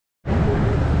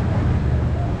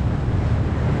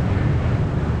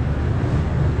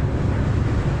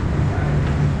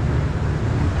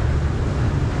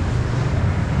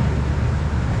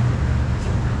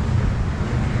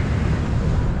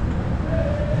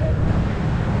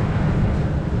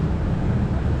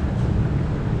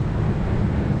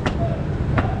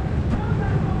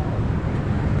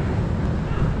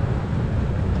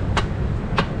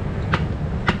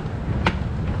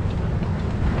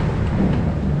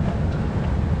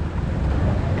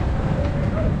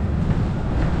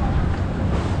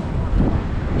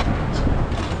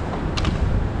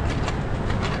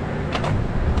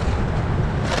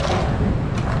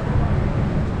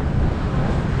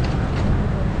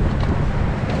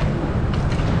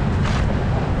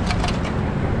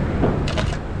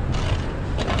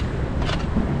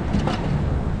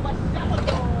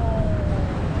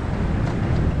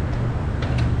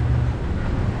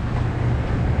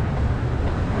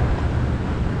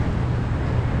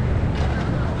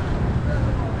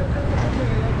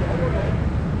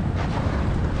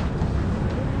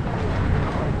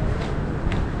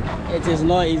It is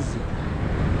not easy.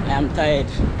 I am tired.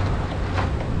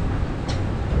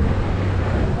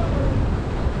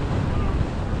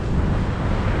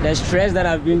 The stress that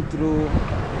I've been through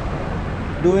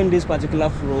doing this particular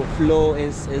flow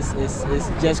is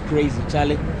just crazy,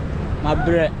 Charlie. My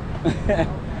breath.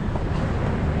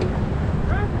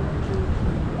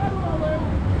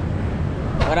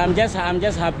 But I'm just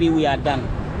happy we are done.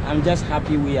 I'm just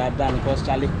happy we are done because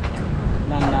Charlie,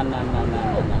 no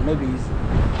be easy.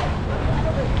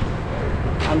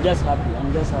 I'm just happy.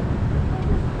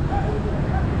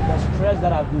 The stress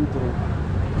that I've been through.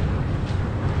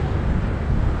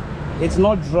 It's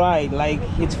not dry, like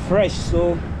it's fresh,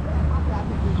 so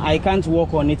I can't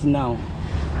walk on it now.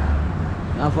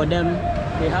 Now for them,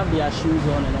 they have their shoes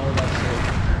on and all that,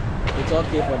 so it's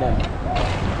okay for them.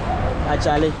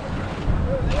 Actually,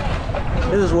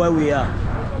 this is where we are.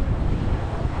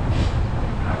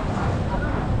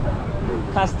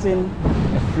 Casting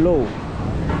the floor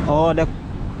or the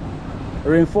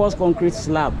reinforced concrete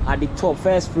slab at the top,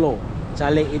 first floor.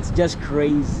 Charlie, it's just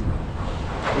crazy.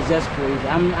 It's just crazy.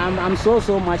 I'm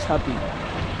so much happy.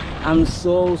 I'm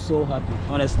so happy.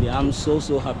 Honestly, I'm so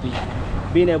happy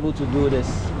being able to do this.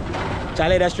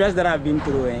 Charlie, the stress that I've been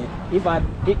through, if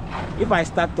I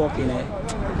start talking,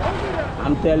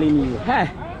 I'm telling you, hey,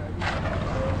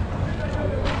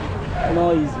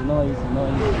 no easy.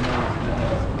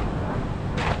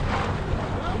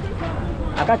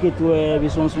 I can't get to be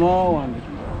some small one.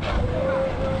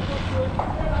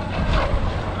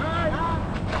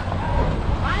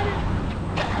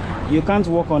 You can't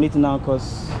walk on it now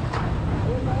because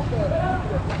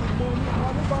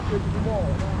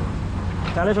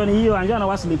telephone here and Jana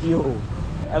was sleep you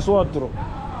as well through.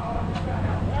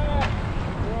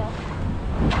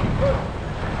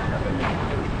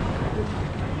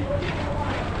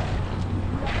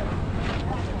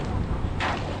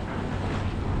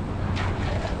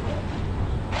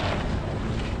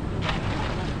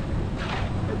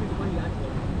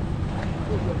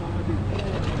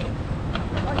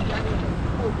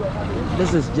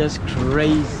 This is just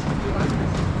crazy.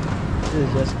 This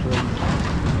is just crazy.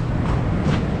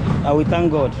 We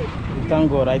thank God. We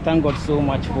thank God. I thank God so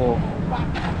much for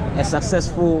a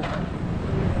successful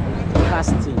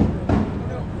casting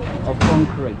of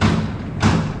concrete.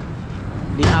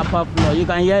 The upper floor, you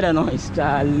can hear the noise,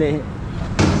 Charlie.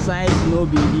 Sides no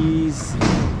be easy.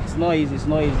 It's not easy. It's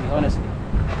not easy, honestly.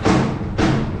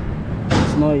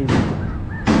 It's not easy.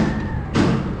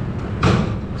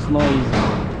 It's not easy.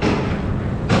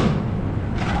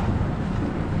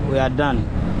 We are done.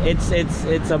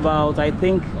 It's about, I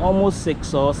think, almost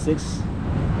 6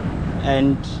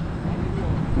 and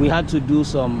we had to do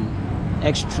some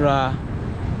extra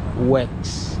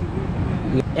works,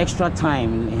 extra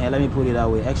time. Let me put it that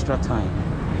way, extra time,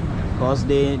 because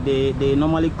they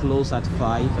normally close at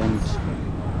 5 and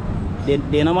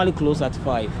they normally close at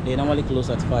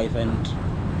 5 and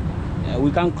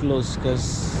we can't close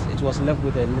because it was left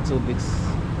with a little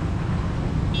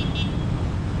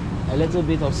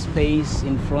bit of space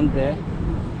in front there,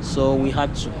 so we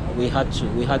had to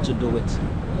do it.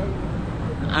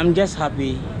 I'm just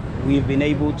happy we've been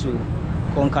able to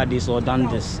conquer this or done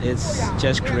this. It's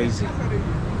just crazy.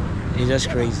 It's just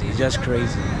crazy. It's just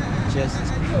crazy. Just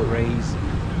crazy.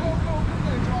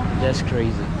 Just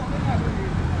crazy.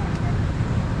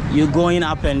 You're going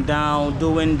up and down,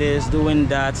 doing this, doing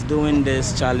that, doing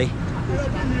this, Charlie.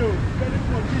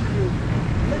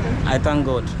 I thank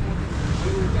God.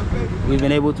 We've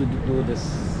been able to do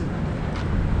this.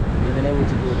 We've been able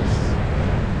to do this.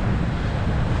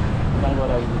 Thank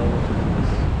God I've been able to do this.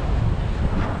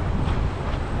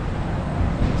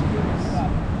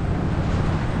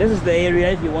 This is the area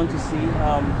if you want to see.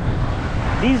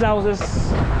 These houses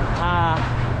are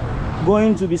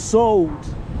going to be sold,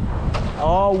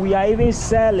 or we are even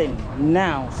selling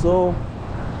now. So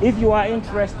if you are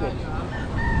interested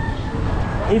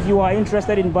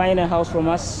in buying a house from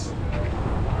us,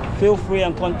 feel free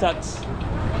and contact,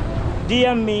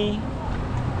 DM me,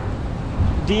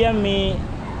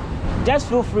 just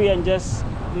feel free and just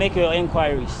make your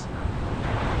inquiries.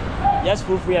 Just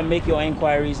feel free and make your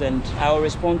inquiries and I will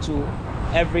respond to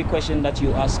every question that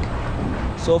you ask.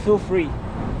 So feel free.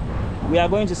 We are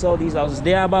going to sell these houses.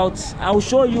 They are about, I'll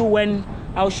show you when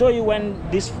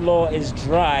this floor is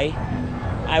dry.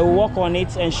 I will walk on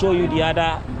it and show you the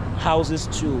other houses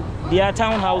too. They are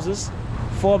townhouses,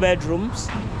 4 bedrooms,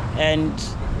 and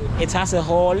it has a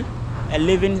hall, a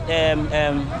living,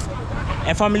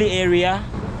 a family area.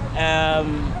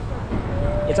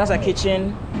 It has a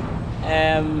kitchen,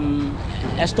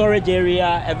 a storage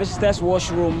area, a visitor's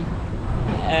washroom,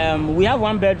 We have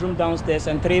 1 bedroom downstairs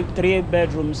and three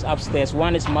bedrooms upstairs.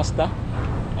 One is master,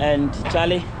 and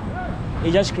Charlie,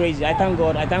 it's just crazy. I thank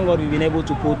God we've been able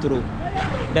to pull through.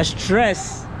 The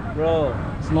stress, bro,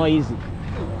 it's not easy.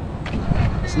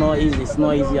 It's not easy. It's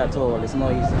not easy at all. It's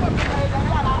not easy.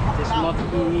 It's not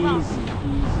easy.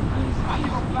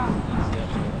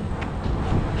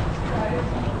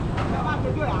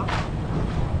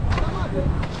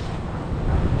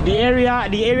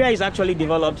 The area is actually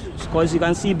developed because you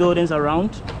can see buildings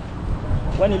around.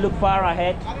 When you look far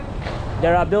ahead,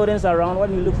 there are buildings around.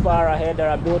 When you look far ahead, there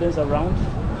are buildings around.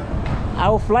 I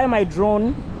will fly my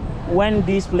drone when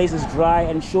this place is dry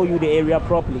and show you the area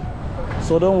properly.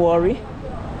 So don't worry.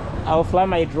 I will fly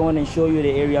my drone and show you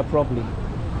the area properly.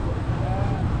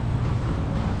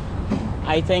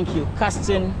 I thank you.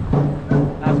 Casting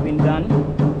has been done.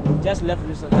 Just left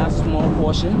this that small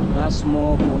portion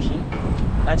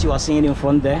that you are seeing in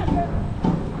front there.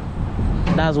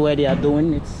 That's where they are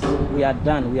doing it. We are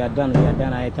done.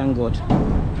 I thank God.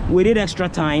 We did extra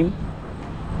time,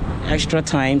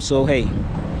 so hey,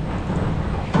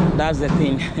 that's the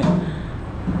thing.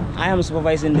 I am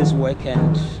supervising this work,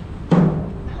 and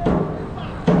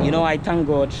you know, I thank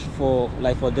God for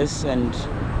this. And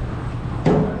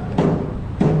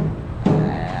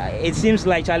it seems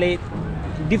like, Charlie,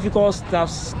 difficult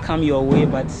stuffs come your way,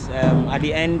 but at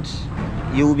the end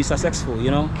you will be successful, you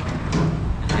know.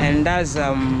 And that's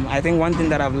I think one thing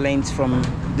that I've learned from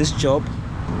this job,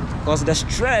 because the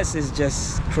stress is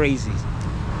just crazy,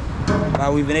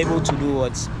 but we've been able to do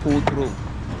what's pull through.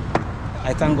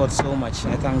 I thank God so much.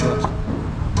 I thank God.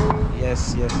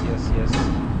 Yes.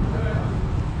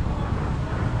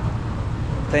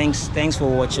 Thanks for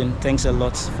watching. Thanks a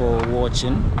lot for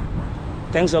watching.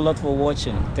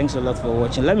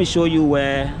 Let me show you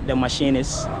where the machine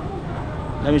is.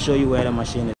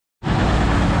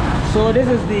 So this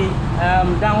is the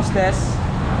downstairs.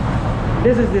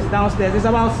 This downstairs. It's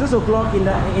about 6 o'clock in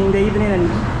the evening,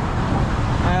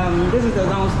 and this is the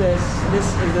downstairs. This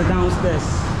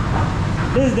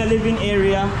is the living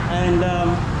area, and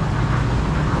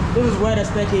this is where the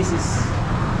staircase is.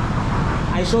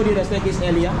 I showed you the staircase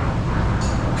earlier.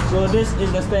 So this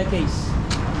is the staircase,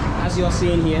 as you are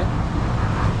seeing here.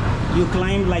 You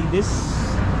climb like this,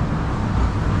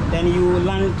 then you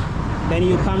land, then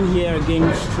you come here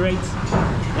again straight,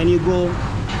 and you go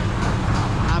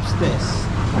upstairs.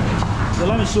 So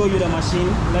let me show you the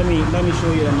machine. Let me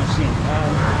show you the machine.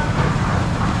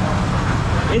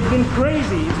 It's been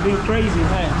crazy.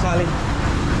 Hey, Charlie,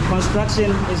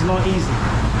 construction is not easy.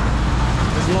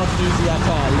 It's not easy at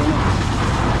all, you know.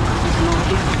 It's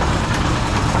not easy.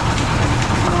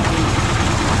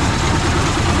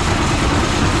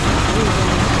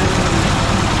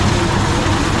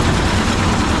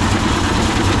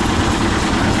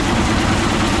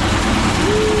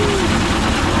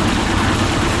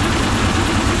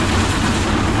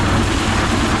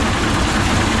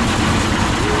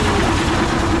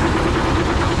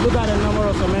 Look at the number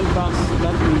of cement bags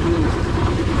that we used.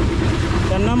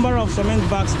 The number of cement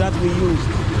bags that we used.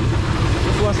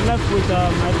 It was left with,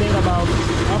 I think about,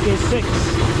 okay, 6.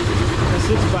 The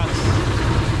 6 bags.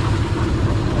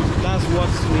 That's what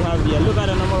we have here. Look at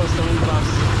the number of cement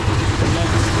bags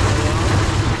left around.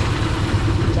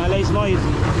 Charlie, it's not easy.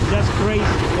 It's just crazy.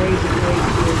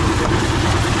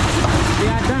 They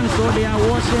are done, so they are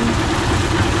washing.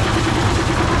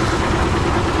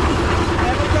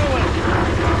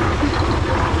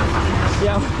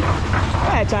 Yeah.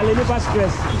 Hey, Charlie, you pass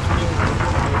stress.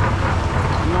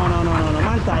 No,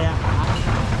 man tired.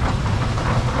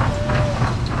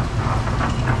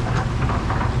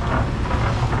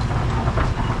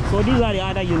 So these are the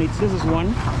other units. This is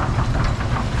one,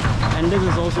 and this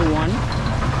is also one,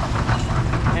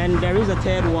 and there is a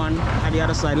third one at the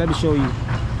other side. Let me show you.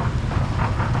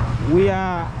 We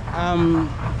are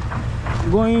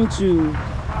going to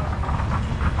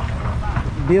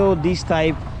build this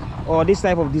type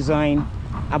of design,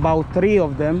 about 5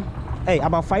 of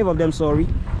them, sorry.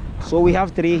 So we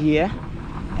have 3 here,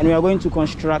 and we are going to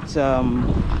construct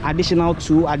additional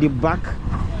 2 at the back,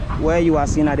 where you are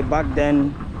seeing at the back.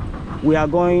 Then we are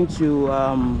going to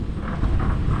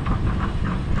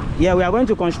we are going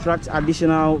to construct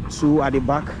additional 2 at the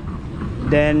back.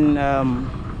 Then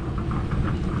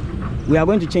we are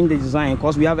going to change the design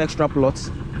because we have extra plots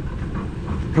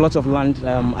of land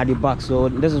at the back. So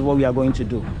this is what we are going to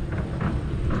do.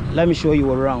 Let me show you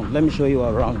around.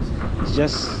 It's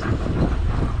just,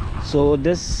 so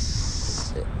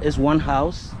this is one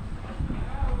house.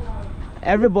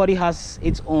 Everybody has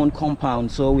its own compound,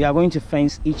 so we are going to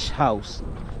fence each house.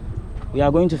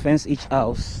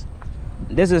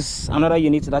 This is another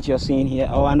unit that you're seeing here,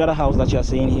 or another house that you're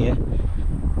seeing here.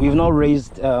 We've not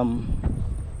raised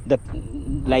the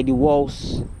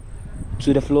walls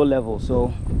to the floor level,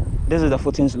 so this is the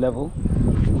footings level,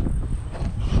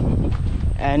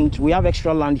 and we have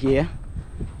extra land here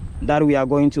that we are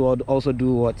going to also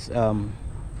do what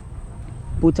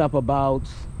put up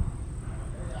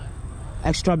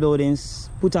extra buildings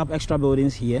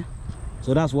here.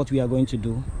 So that's what we are going to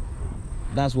do.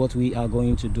 That's what we are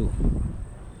going to do.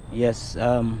 Yes,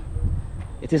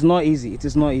 it is not easy. It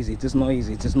is not easy. It is not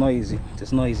easy. It is not easy. It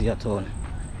is not easy at all.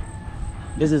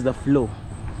 This is the flow.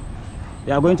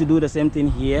 We are going to do the same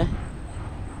thing here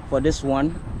for this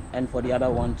one and for the other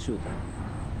one too.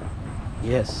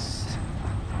 Yes.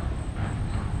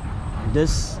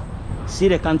 Just see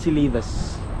the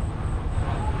cantilevers.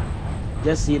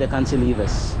 Just see the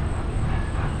cantilevers.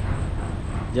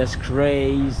 Just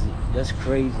crazy. Just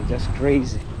crazy. Just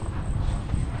crazy.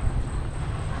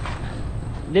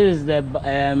 This is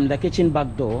the kitchen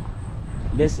back door.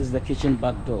 This is the kitchen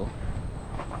back door.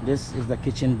 This is the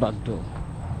kitchen back door.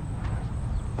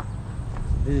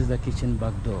 This is the kitchen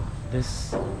back door.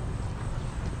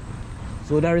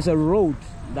 So there is a road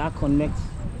that connects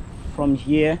from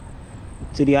here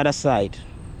to the other side.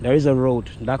 There is a road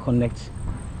that connects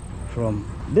from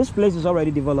this place. Is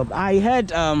already developed. I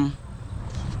heard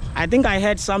I think I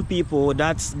heard some people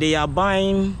that they are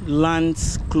buying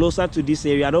lands closer to this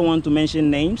area. I don't want to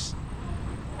mention names.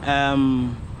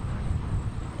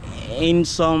 In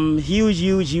some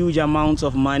huge amounts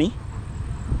of money,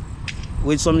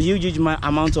 with some huge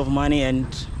amount of money, and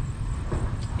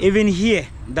even here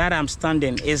that I'm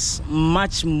standing is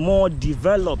much more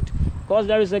developed, because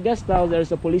there is a guest house, there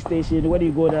is a police station. Where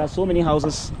you go, there are so many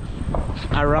houses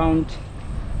around.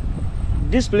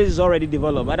 This place is already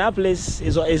developed, but that place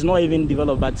is not even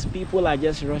developed, but people are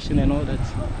just rushing and all that.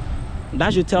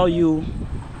 That should tell you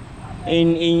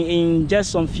in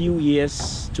just some few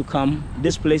years to come,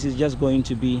 this place is just going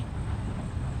to be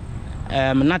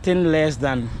nothing less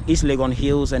than East Legon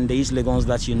Hills and the East Legons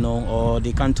that you know, or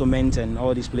the cantonment and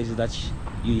all these places that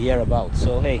you hear about.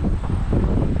 So hey,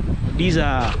 this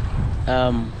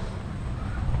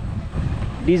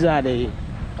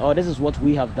is what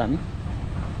we have done.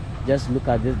 Just look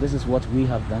at this. This is what we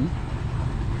have done.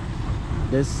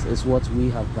 This is what we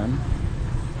have done.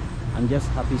 I'm just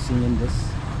happy seeing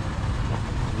this.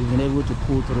 We've been able to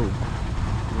pull through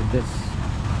with this.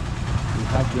 We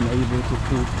have been able to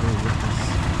pull through with this.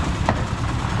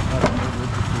 We have been able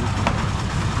to pull through with this.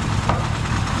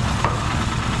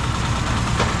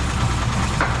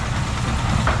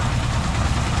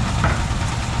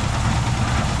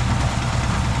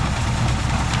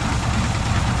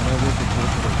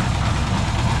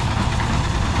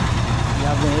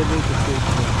 Been able to pull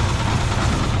through.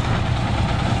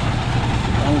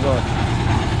 Thank God.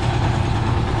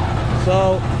 So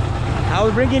I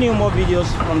will bring in you more videos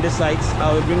from this site.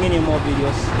 I will bring in you more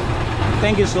videos.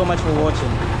 Thank you so much for watching.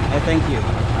 I thank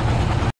you.